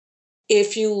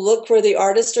If you look where the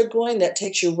artists are going, that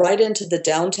takes you right into the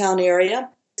downtown area.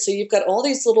 So you've got all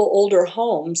these little older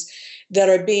homes that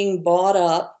are being bought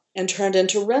up and turned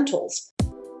into rentals.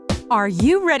 Are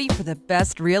you ready for the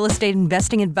best real estate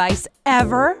investing advice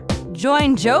ever?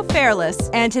 Join Joe Fairless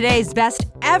and today's best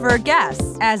ever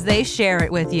guests as they share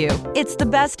it with you. It's the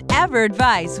best ever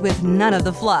advice with none of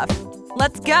the fluff.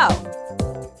 Let's go.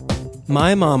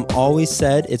 My mom always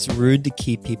said it's rude to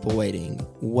keep people waiting.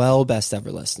 Well, best ever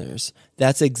listeners,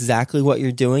 that's exactly what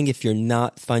you're doing if you're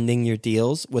not funding your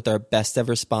deals with our best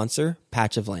ever sponsor,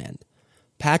 Patch of Land.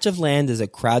 Patch of Land is a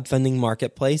crowdfunding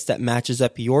marketplace that matches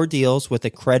up your deals with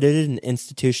accredited and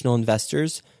institutional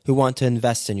investors who want to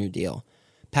invest in your deal.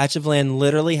 Patch of Land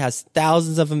literally has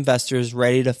thousands of investors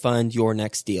ready to fund your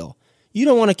next deal. You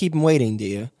don't want to keep them waiting, do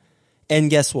you? And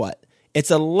guess what?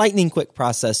 It's a lightning quick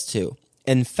process too.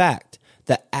 In fact,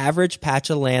 the average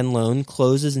Patch of Land loan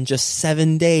closes in just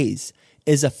 7 days.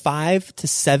 Is a 5 to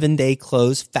 7 day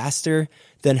close faster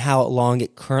than how long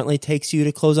it currently takes you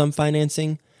to close on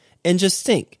financing? And just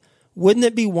think, wouldn't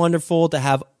it be wonderful to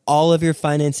have all of your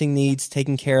financing needs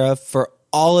taken care of for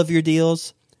all of your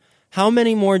deals? How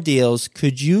many more deals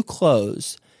could you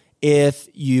close if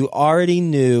you already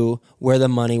knew where the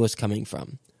money was coming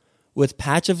from? With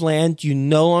Patch of Land, you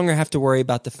no longer have to worry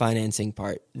about the financing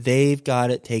part. They've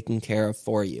got it taken care of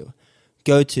for you.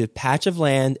 Go to Patch of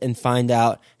Land and find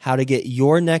out how to get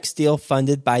your next deal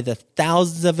funded by the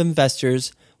thousands of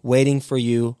investors waiting for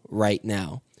you right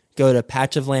now. Go to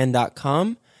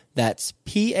patchofland.com. That's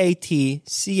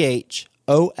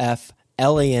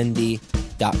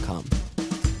patchofland.com.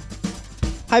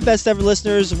 Hi, best ever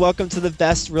listeners. Welcome to the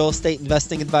best real estate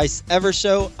investing advice ever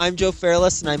show. I'm Joe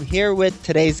Fairless, and I'm here with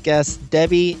today's guest,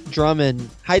 Debbie Drummond.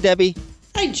 Hi, Debbie.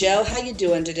 Hi, Joe. How you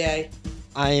doing today?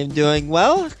 I am doing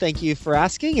well. Thank you for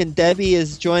asking. And Debbie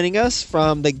is joining us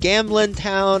from the gambling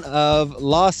town of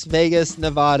Las Vegas,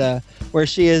 Nevada, where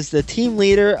she is the team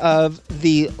leader of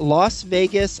the Las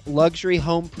Vegas Luxury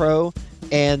Home Pro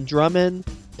and Drummond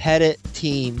Pettit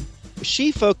team.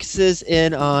 She focuses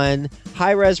in on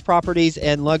high-res properties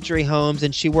and luxury homes,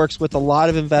 and she works with a lot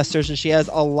of investors, and she has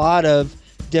a lot of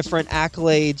different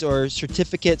accolades or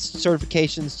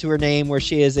certifications to her name, where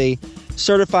she is a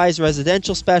certified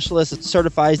residential specialist, a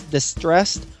certified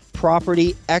distressed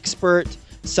property expert,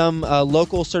 some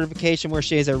local certification where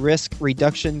she is a risk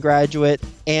reduction graduate,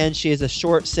 and she is a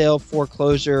short sale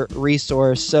foreclosure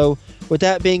resource. So with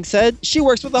that being said, she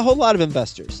works with a whole lot of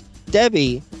investors.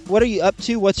 Debbie, what are you up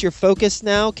to? What's your focus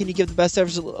now? Can you give the best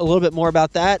efforts a little bit more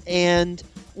about that? And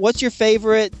what's your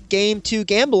favorite game to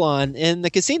gamble on in the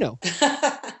casino?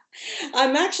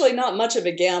 I'm actually not much of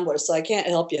a gambler, so I can't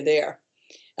help you there.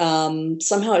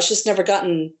 Somehow it's just never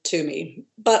gotten to me.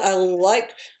 But I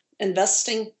like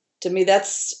investing. To me,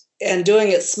 and doing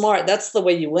it smart. That's the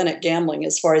way you win at gambling,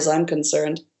 as far as I'm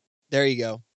concerned. There you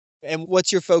go. And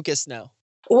what's your focus now?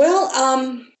 Well,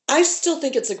 I still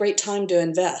think it's a great time to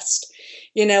invest.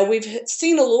 You know, we've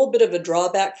seen a little bit of a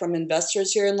drawback from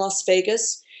investors here in Las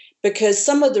Vegas because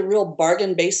some of the real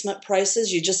bargain basement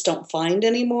prices you just don't find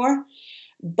anymore.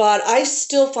 But I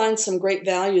still find some great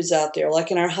values out there.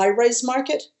 Like in our high-rise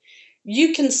market,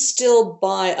 you can still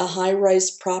buy a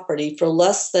high-rise property for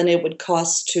less than it would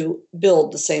cost to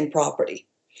build the same property.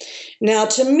 Now,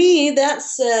 to me, that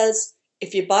says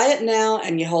if you buy it now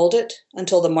and you hold it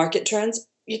until the market turns,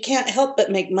 you can't help but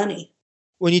make money.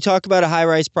 When you talk about a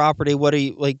high-rise property, what are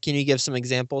you like? Can you give some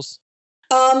examples?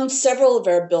 Several of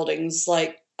our buildings,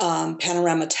 like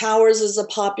Panorama Towers is a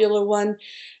popular one.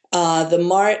 The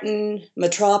Martin,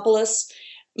 Metropolis.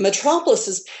 Metropolis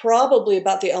is probably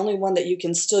about the only one that you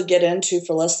can still get into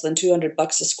for less than $200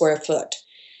 a square foot.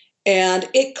 And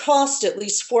it cost at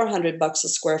least $400 a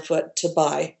square foot to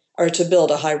buy or to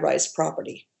build a high-rise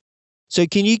property. So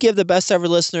can you give the best ever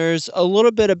listeners a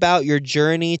little bit about your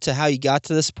journey to how you got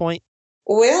to this point?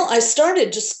 Well, I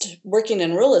started just working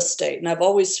in real estate, and I've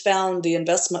always found the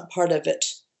investment part of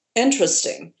it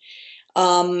interesting.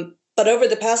 But over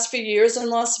the past few years in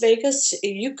Las Vegas,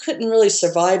 you couldn't really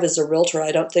survive as a realtor,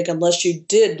 I don't think, unless you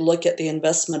did look at the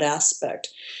investment aspect.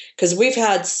 Because we've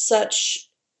had such,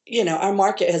 our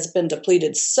market has been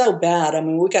depleted so bad. I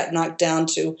mean, we got knocked down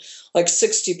to like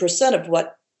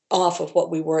 60% off of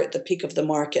what we were at the peak of the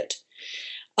market.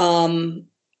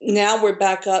 Now we're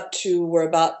back up to, we're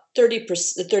about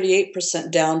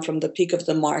 38% down from the peak of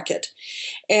the market.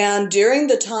 And during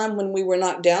the time when we were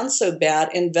knocked down so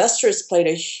bad, investors played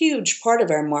a huge part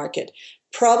of our market.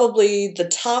 Probably the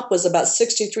top was about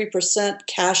 63%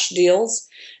 cash deals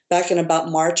back in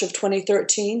about March of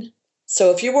 2013.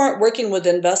 So if you weren't working with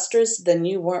investors, then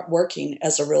you weren't working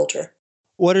as a realtor.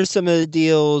 What are some of the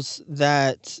deals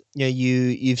that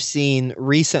you've seen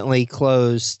recently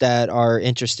close that are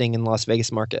interesting in the Las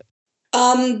Vegas market?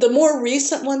 The more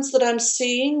recent ones that I'm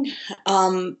seeing,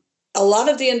 a lot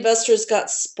of the investors got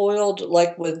spoiled,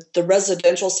 like with the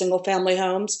residential single-family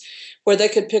homes, where they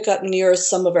could pick up near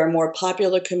some of our more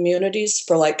popular communities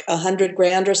for like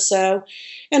 $100,000 or so,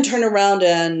 and turn around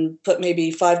and put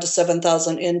maybe $5,000 to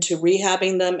 $7,000 into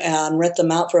rehabbing them and rent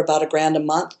them out for about $1,000 a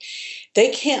month. They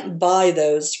can't buy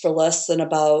those for less than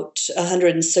about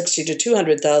 $160,000 to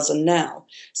 $200,000 now,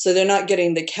 so they're not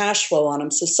getting the cash flow on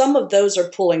them. So some of those are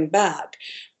pulling back,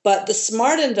 but the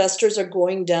smart investors are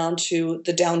going down to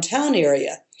the downtown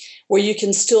area, where you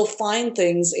can still find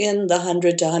things in the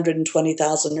 $100,000 to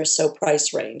 $120,000 or so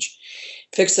price range.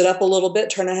 Fix it up a little bit,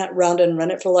 turn around and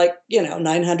rent it for like $900,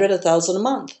 $1,000 a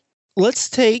month. Let's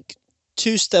take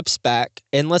 2 steps back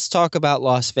and let's talk about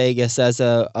Las Vegas as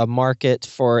a market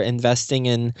for investing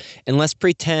in, and let's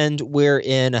pretend we're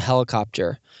in a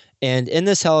helicopter. And in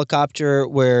this helicopter,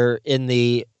 we're in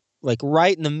the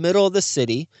right in the middle of the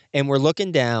city, and we're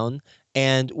looking down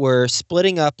and we're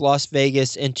splitting up Las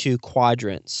Vegas into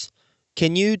quadrants.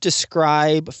 Can you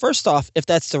describe, first off, if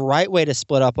that's the right way to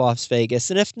split up Las Vegas?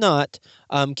 And if not,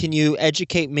 can you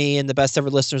educate me and the best ever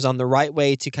listeners on the right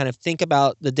way to kind of think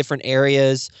about the different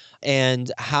areas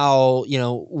and how,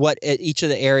 what each of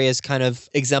the areas kind of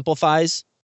exemplifies?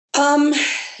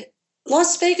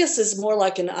 Las Vegas is more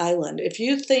like an island. If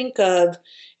you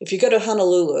go to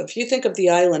Honolulu, if you think of the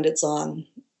island it's on,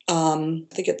 I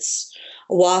think it's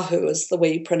Oahu is the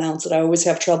way you pronounce it. I always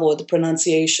have trouble with the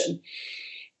pronunciation.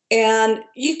 And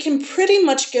you can pretty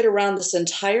much get around this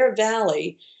entire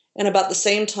valley in about the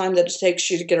same time that it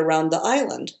takes you to get around the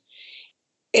island.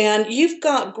 And you've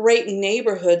got great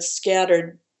neighborhoods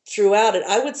scattered throughout it.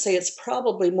 I would say it's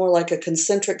probably more like a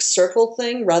concentric circle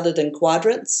thing rather than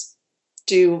quadrants.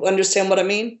 Do you understand what I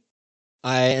mean?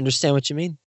 I understand what you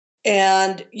mean.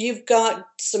 And you've got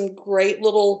some great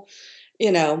little,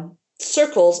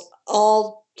 circles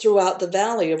all throughout the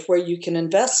valley of where you can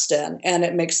invest in, and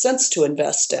it makes sense to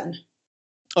invest in.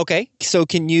 Okay, so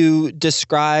can you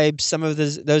describe some of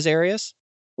those areas?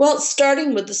 Well,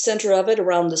 starting with the center of it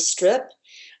around the Strip,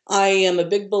 I am a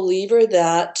big believer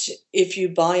that if you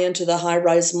buy into the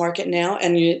high-rise market now,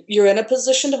 and you're in a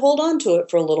position to hold on to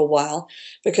it for a little while,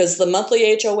 because the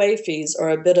monthly HOA fees are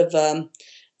a bit of a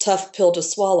tough pill to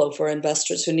swallow for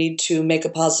investors who need to make a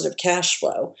positive cash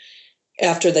flow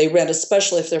after they rent,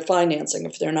 especially if they're financing,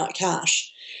 if they're not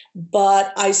cash.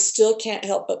 But I still can't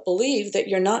help but believe that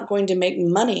you're not going to make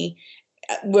money.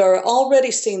 We're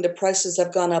already seeing the prices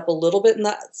have gone up a little bit in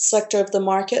that sector of the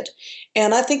market,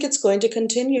 and I think it's going to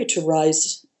continue to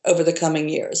rise over the coming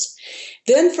years.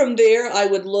 Then from there, I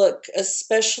would look,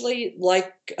 especially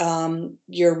like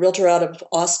your realtor out of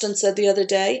Austin said the other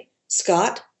day,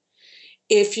 Scott,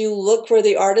 if you look where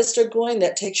the artists are going,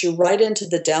 that takes you right into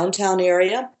the downtown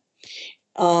area.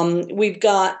 We've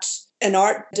got an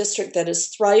art district that is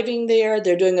thriving there.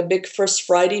 They're doing a big First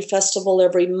Friday festival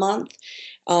every month.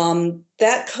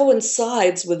 That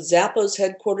coincides with Zappos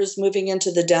headquarters moving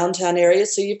into the downtown area.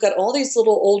 So you've got all these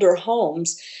little older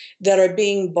homes that are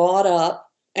being bought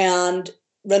up and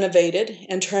renovated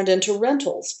and turned into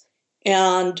rentals.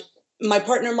 And my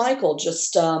partner Michael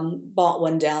just bought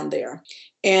one down there.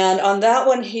 And on that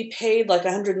one, he paid like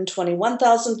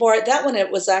 $121,000 for it. That one,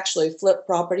 it was actually a flip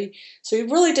property. So he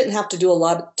really didn't have to do a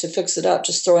lot to fix it up.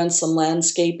 Just throw in some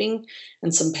landscaping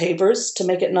and some pavers to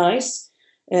make it nice.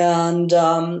 And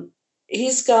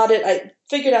he's got it. I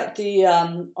figured out the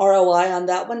ROI on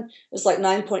that one is like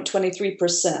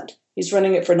 9.23%. He's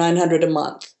running it for $900 a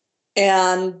month.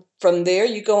 And from there,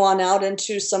 you go on out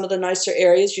into some of the nicer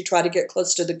areas. You try to get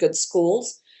close to the good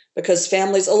schools because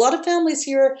a lot of families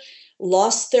here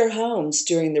lost their homes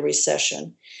during the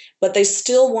recession, but they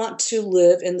still want to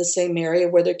live in the same area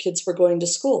where their kids were going to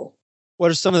school. What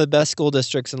are some of the best school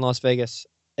districts in Las Vegas?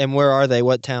 And where are they?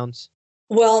 What towns?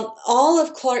 Well, all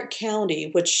of Clark County,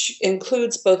 which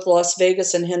includes both Las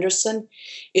Vegas and Henderson,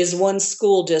 is one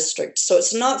school district. So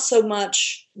it's not so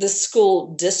much the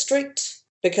school district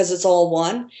because it's all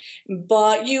one,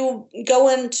 but you go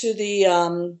into the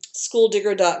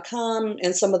schooldigger.com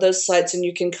and some of those sites and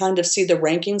you can kind of see the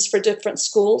rankings for different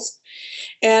schools.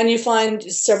 And you find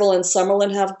several in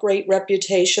Summerlin have great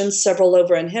reputations, several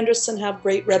over in Henderson have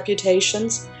great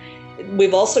reputations.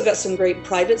 We've also got some great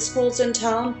private schools in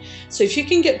town. So if you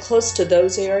can get close to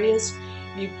those areas,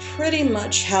 you pretty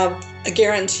much have a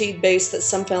guaranteed base that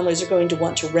some families are going to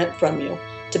want to rent from you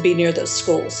to be near those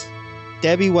schools.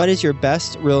 Debbie, what is your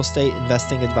best real estate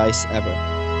investing advice ever?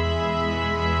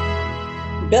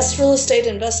 Best real estate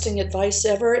investing advice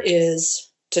ever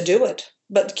is to do it.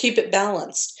 but keep it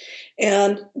balanced.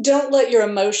 And don't let your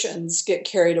emotions get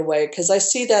carried away, because I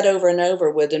see that over and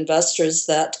over with investors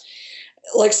that,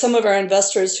 like some of our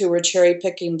investors who were cherry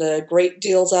picking the great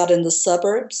deals out in the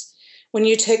suburbs, when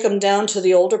you take them down to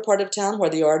the older part of town where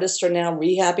the artists are now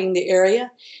rehabbing the area,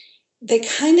 they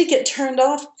kind of get turned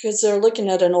off because they're looking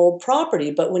at an old property.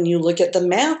 But when you look at the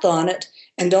math on it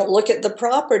and don't look at the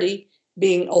property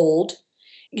being old,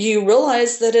 you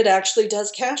realize that it actually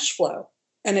does cash flow.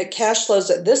 And it cash flows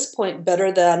at this point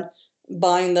better than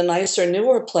buying the nicer,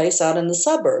 newer place out in the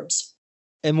suburbs.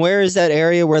 And where is that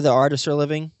area where the artists are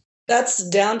living? That's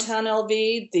downtown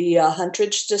LV, the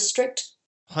Huntridge district.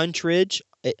 Huntridge?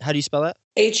 How do you spell that?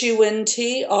 Huntridge.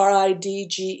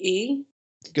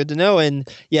 Good to know. And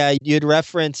yeah, you'd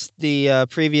referenced the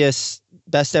previous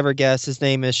best ever guest. His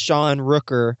name is Sean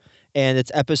Rooker, and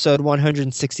it's episode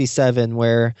 167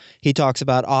 where he talks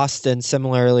about Austin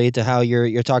similarly to how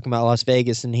you're talking about Las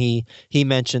Vegas. And he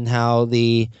mentioned how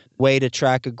the way to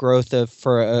track a growth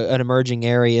for an emerging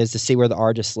area is to see where the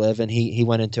artists live. And he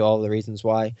went into all the reasons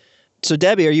why. So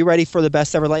Debbie, are you ready for the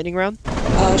best ever lightning round?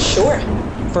 Sure.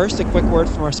 First, a quick word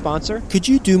from our sponsor. Could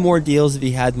you do more deals if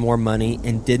you had more money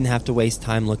and didn't have to waste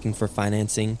time looking for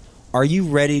financing? Are you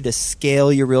ready to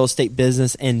scale your real estate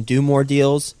business and do more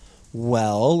deals?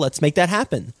 Well, let's make that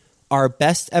happen. Our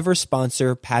best ever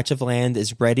sponsor, Patch of Land,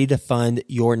 is ready to fund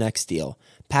your next deal.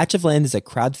 Patch of Land is a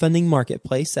crowdfunding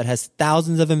marketplace that has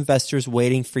thousands of investors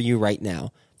waiting for you right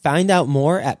now. Find out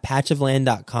more at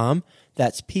patchofland.com.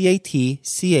 That's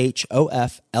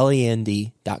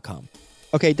patchofland.com.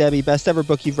 Okay, Debbie, best ever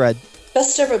book you've read.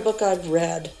 Best ever book I've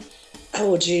read.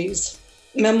 Oh, geez.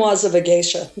 Memoirs of a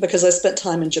Geisha, because I spent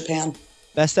time in Japan.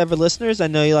 Best ever listeners, I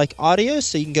know you like audio,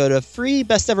 so you can go to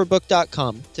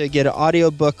freebesteverbook.com to get an audio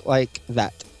book like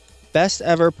that. Best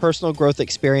ever personal growth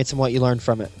experience and what you learned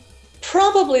from it.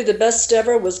 Probably the best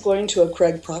ever was going to a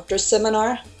Craig Proctor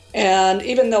seminar. And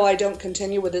even though I don't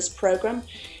continue with this program,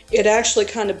 it actually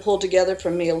kind of pulled together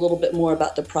for me a little bit more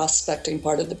about the prospecting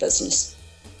part of the business.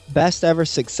 Best ever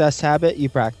success habit you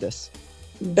practice.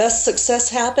 Best success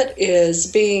habit is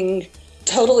being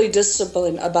totally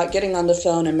disciplined about getting on the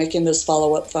phone and making those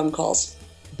follow-up phone calls.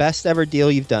 Best ever deal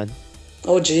you've done.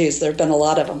 Oh, geez, there have been a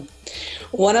lot of them.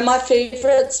 One of my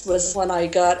favorites was when I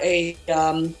got a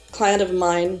client of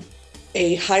mine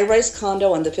a high-rise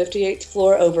condo on the 58th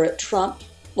floor over at Trump,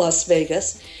 Las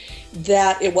Vegas,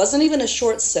 that it wasn't even a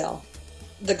short sale.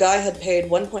 The guy had paid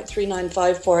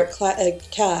 $1.395 for it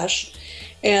cash,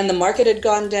 and the market had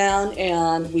gone down,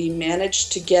 and we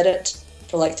managed to get it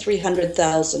for like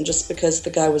 $300,000 just because the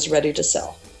guy was ready to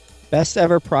sell. Best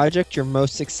ever project you're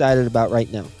most excited about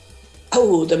right now?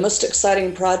 Oh, the most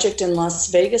exciting project in Las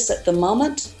Vegas at the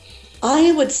moment?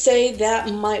 I would say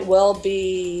that might well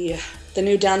be the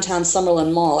new downtown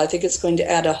Summerlin Mall. I think it's going to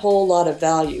add a whole lot of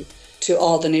value to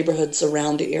all the neighborhoods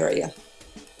around the area.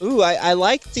 Ooh, I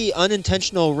like the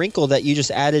unintentional wrinkle that you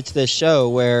just added to this show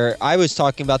where I was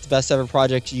talking about the best ever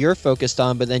project you're focused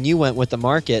on, but then you went with the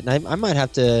market, and I might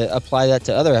have to apply that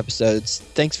to other episodes.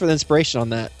 Thanks for the inspiration on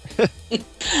that.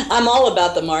 I'm all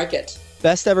about the market.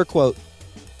 Best ever quote.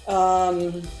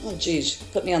 Oh, geez,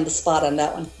 put me on the spot on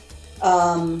that one.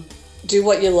 Do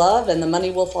what you love and the money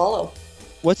will follow.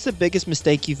 What's the biggest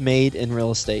mistake you've made in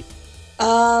real estate?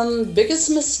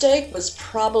 Biggest mistake was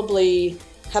probably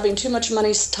having too much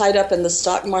money tied up in the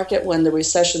stock market when the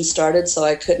recession started, so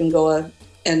I couldn't go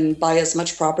and buy as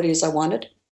much property as I wanted.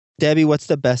 Debbie, what's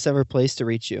the best ever place to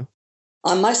reach you?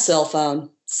 On my cell phone,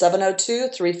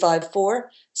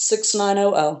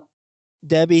 702-354-6900.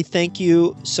 Debbie, thank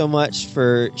you so much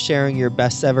for sharing your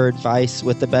best ever advice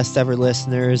with the best ever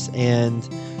listeners and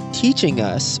teaching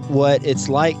us what it's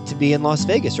like to be in Las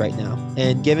Vegas right now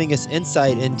and giving us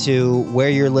insight into where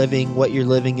you're living, what you're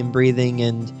living and breathing,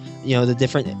 and the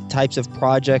different types of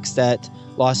projects that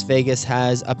Las Vegas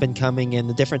has up and coming and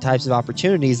the different types of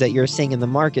opportunities that you're seeing in the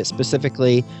market,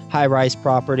 specifically high-rise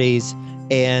properties,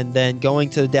 and then going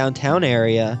to the downtown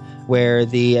area where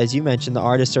as you mentioned, the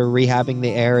artists are rehabbing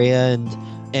the area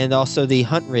and also the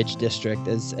Huntridge district,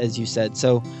 as you said.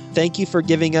 So thank you for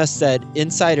giving us that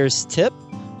insider's tip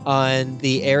on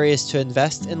the areas to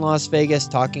invest in Las Vegas,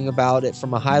 talking about it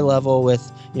from a high level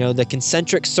with, the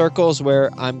concentric circles, where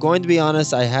I'm going to be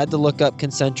honest, I had to look up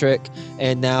concentric,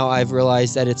 and now I've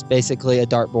realized that it's basically a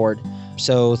dartboard.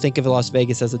 So think of Las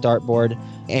Vegas as a dartboard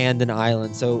and an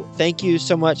island. So thank you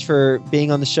so much for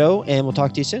being on the show, and we'll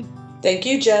talk to you soon. Thank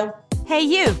you, Joe. Hey,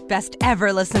 you, best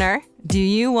ever listener. Do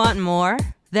you want more?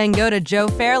 Then go to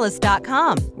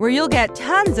joefairless.com, where you'll get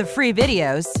tons of free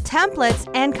videos, templates,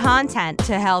 and content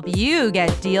to help you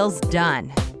get deals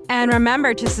done. And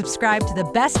remember to subscribe to the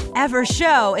Best Ever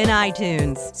Show in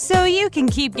iTunes so you can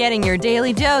keep getting your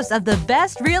daily dose of the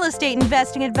best real estate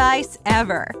investing advice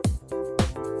ever.